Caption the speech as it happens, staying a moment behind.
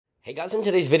Hey guys, in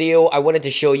today's video, I wanted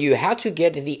to show you how to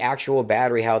get the actual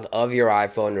battery health of your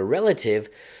iPhone relative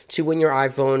to when your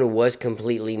iPhone was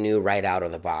completely new right out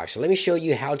of the box. So let me show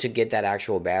you how to get that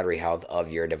actual battery health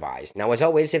of your device. Now, as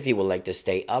always, if you would like to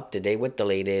stay up to date with the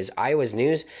latest iOS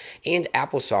news and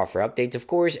Apple software updates, of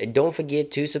course, don't forget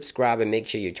to subscribe and make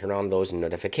sure you turn on those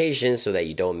notifications so that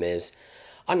you don't miss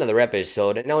another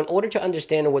episode. Now, in order to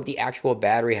understand what the actual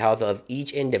battery health of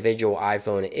each individual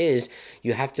iPhone is,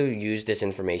 you have to use this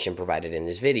information provided in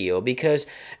this video because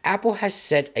Apple has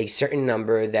set a certain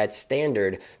number that's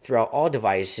standard throughout all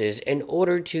devices in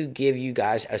order to give you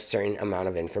guys a certain amount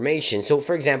of information. So,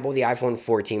 for example, the iPhone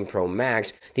 14 Pro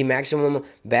Max, the maximum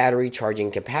battery charging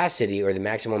capacity or the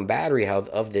maximum battery health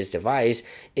of this device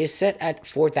is set at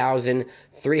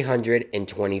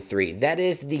 4,323. That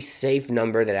is the safe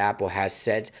number that Apple has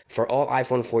set for all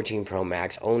iPhone 14 Pro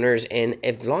Max owners, and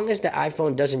as long as the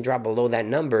iPhone doesn't drop below that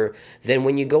number, then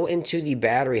when you go into the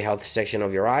battery health section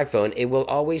of your iPhone, it will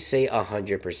always say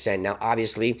 100%. Now,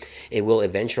 obviously, it will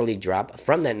eventually drop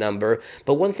from that number,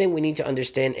 but one thing we need to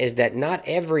understand is that not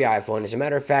every iPhone, as a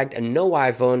matter of fact, no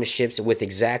iPhone ships with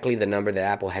exactly the number that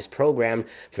Apple has programmed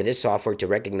for this software to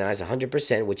recognize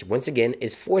 100%, which once again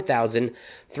is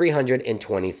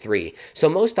 4,323. So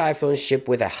most iPhones ship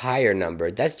with a higher number.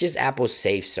 That's just Apple's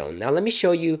safe zone. Now let me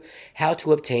show you how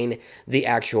to obtain the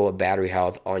actual battery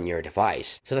health on your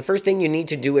device. So the first thing you need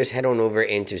to do is head on over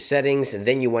into settings, and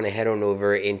then you want to head on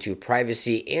over into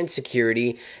privacy and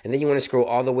security, and then you want to scroll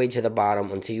all the way to the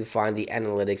bottom until you find the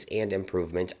analytics and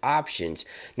improvement options.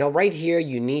 Now right here,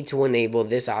 you need to enable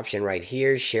this option right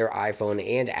here, share iPhone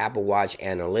and Apple Watch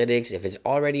analytics. If it's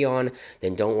already on,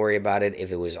 then don't worry about it.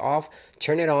 If it was off,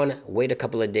 turn it on, wait a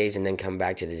couple of days, and then come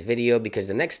back to this video because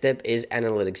the next step is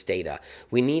analytics data.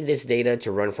 We need this data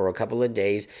to run for a couple of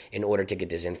days in order to get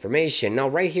this information. Now,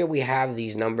 right here, we have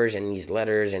these numbers and these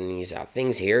letters and these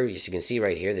things here. As you can see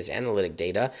right here, this analytic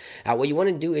data. What you want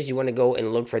to do is you want to go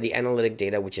and look for the analytic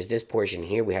data, which is this portion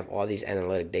here. We have all these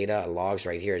analytic data logs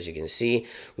right here, as you can see.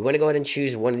 We want to go ahead and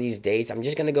choose one of these dates. I'm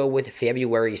just going to go with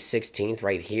February 16th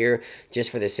right here,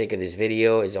 just for the sake of this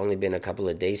video. It's only been a couple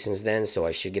of days since then, so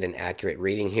I should get an accurate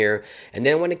reading here. And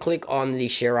then I want to click on the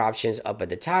share options up at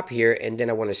the top here, and then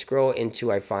I want to scroll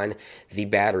into I find the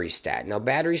battery stat. Now,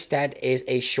 battery stat is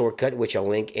a shortcut, which I'll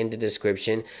link in the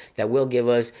description, that will give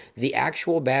us the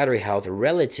actual battery health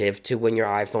relative to when your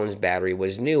iPhone's battery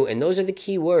was new. And those are the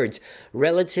key words,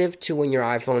 relative to when your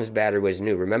iPhone's battery was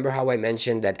new. Remember how I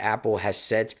mentioned that Apple has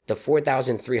set the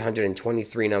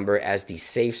 4,323 number as the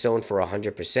safe zone for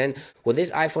 100%? Well,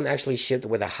 this iPhone actually shipped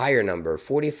with a higher number,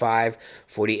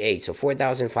 4548, so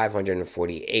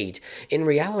 4,548. In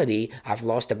reality, I've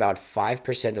lost about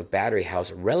 5% of battery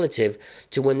health relative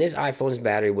to when this iPhone's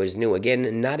battery was new.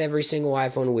 Again, not every single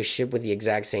iPhone was shipped with the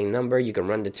exact same number. You can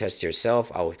run the test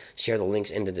yourself. I'll share the links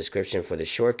in the description for the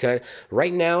shortcut.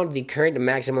 Right now, the current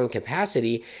maximum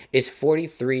capacity is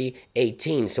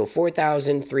 4,318, so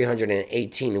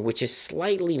 4,318, which is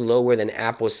slightly lower than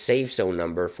Apple's safe zone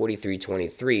number,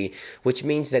 4,323, which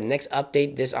means that next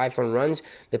update this iPhone runs,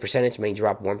 the percentage may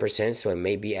drop 1%, so it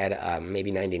may be at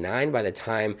maybe 99 by the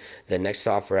time the next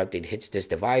software update hits this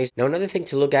device. Now, another thing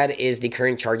to look at is the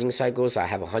current charging cycles. I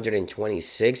have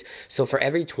 126, so for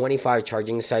every 25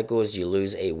 charging cycles, you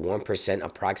lose a 1%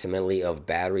 approximately of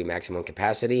battery maximum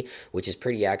capacity, which is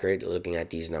pretty accurate looking at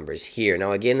these numbers here.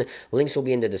 Now, again, links will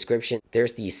be in the description.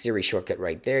 There's the Siri shortcut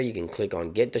right there. You can click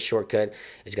on get the shortcut.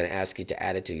 It's going to ask you to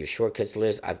add it to your shortcuts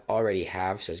list. I've already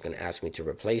have, so it's going to ask me to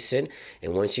replace it.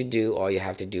 And once you do, all you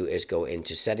have to do is go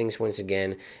into settings once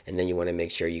again, and then you want to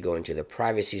make sure you go into the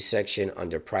privacy section.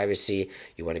 Under privacy,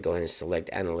 you want to go ahead and select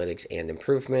analytics and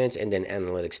improvements, and then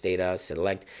analytics data.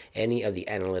 Select any of the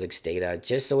analytics data,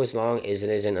 just so as long as it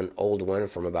isn't an old one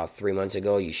from about 3 months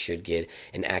ago, you should get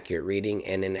an accurate reading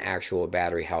and an actual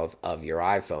battery health of your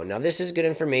iPhone. Now, this is good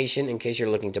information in case you're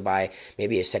looking to buy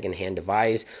maybe a second-hand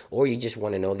device, or you just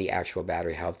want to know the actual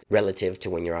battery health relative to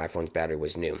when your iPhone's battery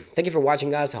was new. Thank you for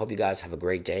watching, guys. I hope you guys have a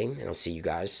great day, and I'll see you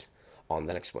guys on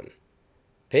the next one.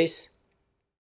 Peace.